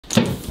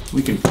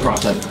We can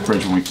cross that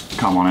bridge when we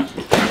come on it.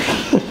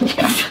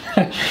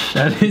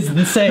 That is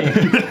the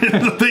saying.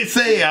 That's what they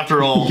say,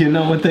 after all. You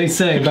know what they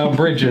say about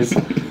bridges.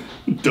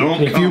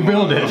 Don't If you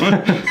build it.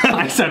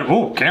 I said,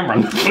 oh,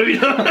 Cameron.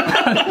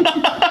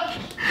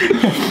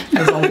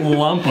 As a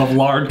lump of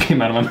lard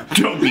came out of him.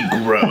 Don't be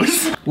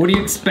gross. What do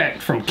you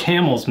expect from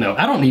camel's milk?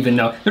 I don't even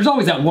know. There's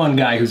always that one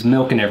guy who's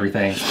milking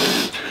everything.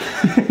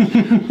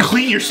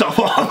 Clean yourself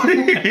off.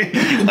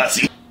 Let's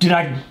see. Did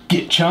I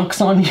get chunks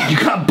on you? You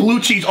got blue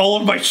cheese all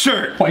over my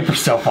shirt. Wipe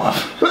yourself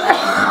off.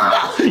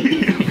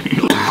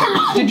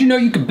 Did you know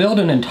you could build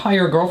an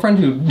entire girlfriend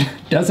who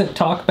doesn't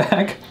talk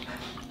back?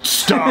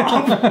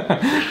 Stop.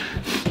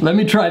 Let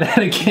me try that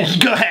again.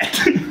 Go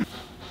ahead.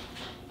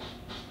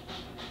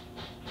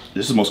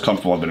 This is the most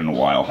comfortable I've been in a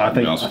while. I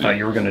thought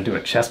you were going to do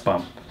a chest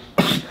bump.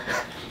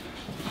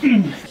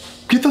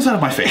 Get those out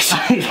of my face.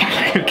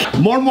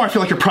 More and more I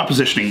feel like you're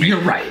propositioning me.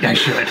 You're right, I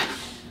should.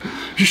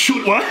 You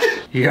should what?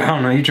 Yeah, I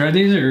don't know. You tried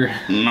these or?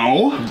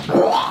 No.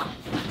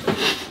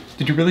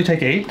 Did you really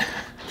take 8?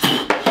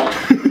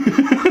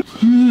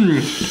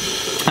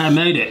 I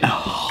made it.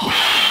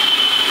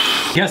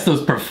 Guess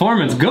those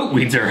performance goat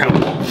weeds are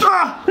helpful.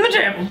 Ah!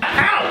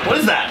 Ow! What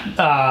is that?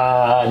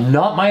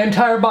 Not my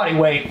entire body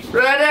weight.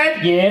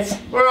 Ready? Yes.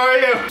 Where are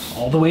you?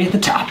 All the way at the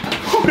top.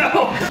 Oh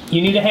no!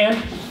 You need a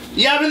hand?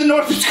 Yeah, I'm in the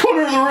northeast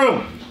corner of the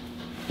room.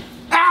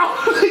 Ow!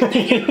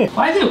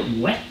 Why is it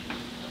wet?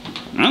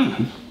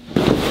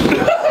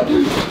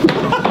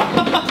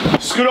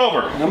 Scoot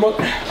over.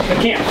 I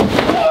can't.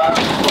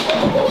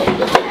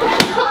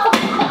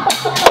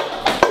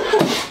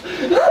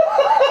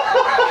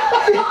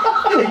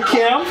 Hey,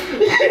 Cam?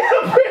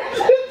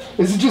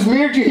 Is it just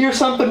me or did you hear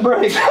something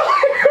break?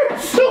 I heard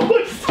so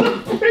much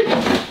stuff break.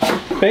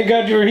 Thank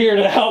God you were here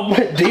to help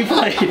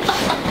deflate.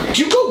 Did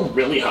you go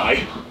really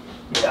high?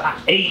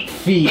 8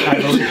 feet, I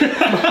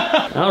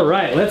believe. All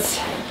right, let's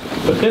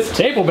put this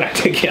table back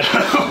together.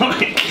 Oh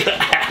my God.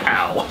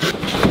 Ow.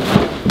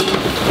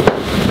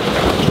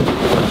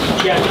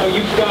 Yeah, no,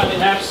 you got it,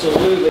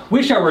 absolutely.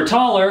 Wish I were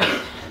taller.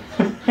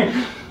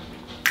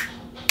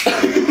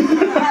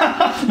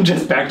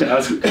 Just back to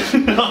us.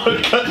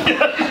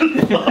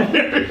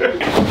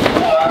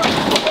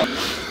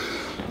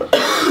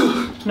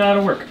 No,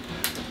 it'll work.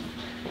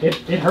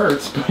 It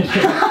hurts, but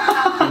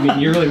I mean,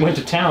 you really went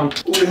to town.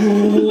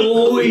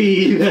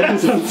 Oy,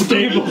 That's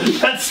unstable.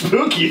 That's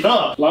spooky,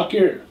 huh? Lock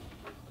your...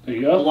 There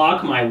you go.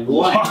 Lock my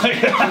what? Look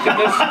at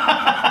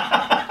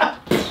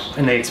this.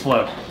 And they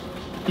explode.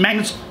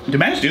 Magnets, do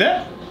magnets do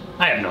that?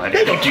 I have no idea.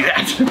 They don't do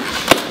that.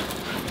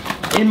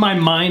 In my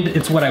mind,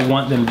 it's what I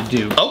want them to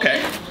do.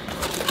 Okay.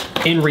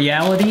 In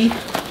reality,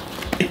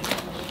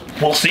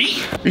 We'll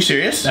see. Are you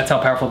serious? that's how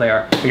powerful they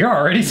are. You're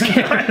already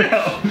scared. I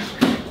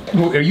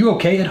know. Are you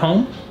okay at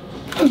home?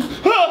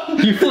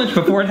 You flinched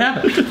before it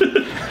happened.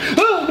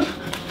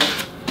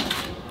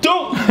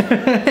 Don't.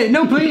 Hey,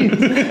 no, please.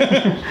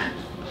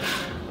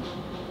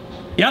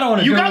 Yeah, I don't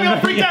want to. You got me all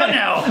freaked out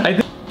now.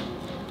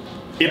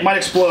 It might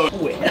explode.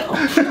 Well.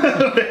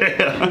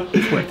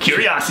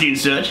 Curiosity and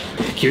such.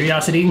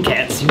 Curiosity and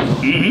cats. You know.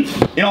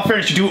 Mm-hmm. In all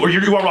fairness, you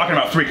are rocking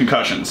about 3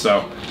 concussions,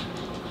 so.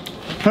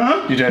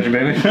 Huh? You touch your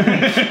baby?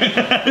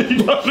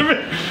 You touched me.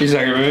 You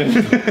suck your baby?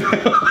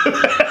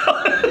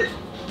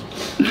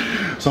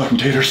 Sucking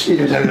taters.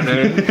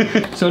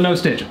 So no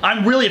stitching.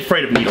 I'm really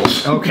afraid of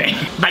needles. Okay.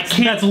 I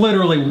can't. That's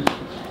literally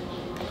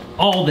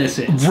all this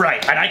is.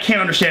 Right, and I can't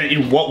understand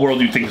in what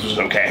world you think this was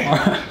okay.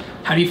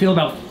 How do you feel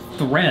about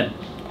thread?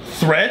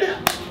 Thread?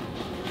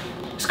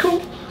 It's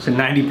cool. So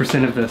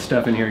 90% of the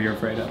stuff in here you're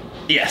afraid of.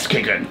 Yes,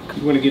 okay, good.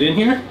 You want to get in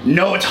here?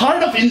 No, it's hot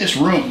enough in this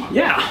room.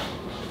 Yeah.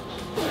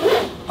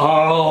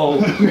 Oh.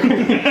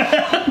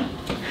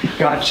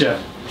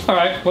 Gotcha. All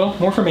right, well,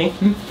 more for me.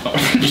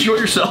 Did you do it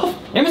yourself?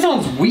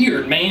 Amazon's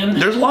weird, man.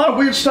 There's a lot of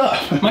weird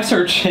stuff. My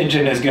search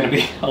engine is going to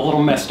be a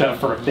little messed up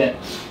for a bit.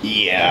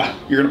 Yeah,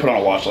 you're gonna put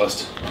on a watch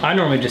list. I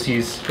normally just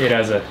use it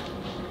as a,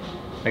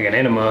 like an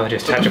enema,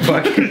 just touch a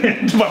bucket.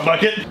 To my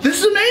bucket. This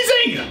is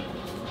amazing!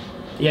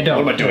 Yeah,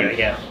 don't. What am I doing?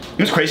 Yeah. You know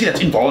what's crazy?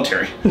 That's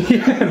involuntary.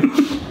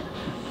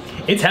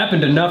 It's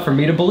happened enough for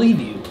me to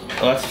believe you.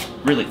 Oh, that's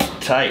really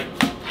tight.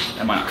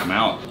 That might not come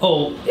out.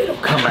 Oh, it'll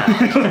come out.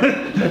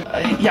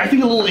 Yeah, I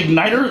think a little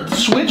igniter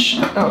switch.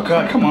 Oh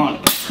God, come on.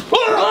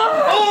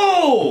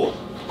 Oh!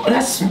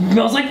 That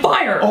smells like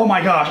fire. Oh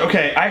my gosh,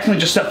 okay, I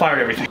accidentally just set fire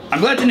to everything. I'm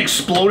glad it didn't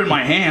explode in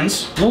my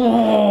hands.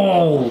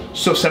 Whoa.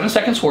 So 7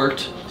 seconds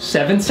worked.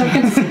 7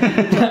 seconds?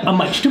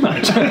 Much too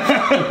much.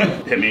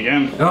 Hit me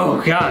again.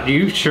 Oh God,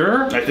 you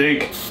sure? I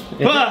think.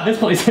 This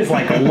place is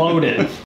like loaded.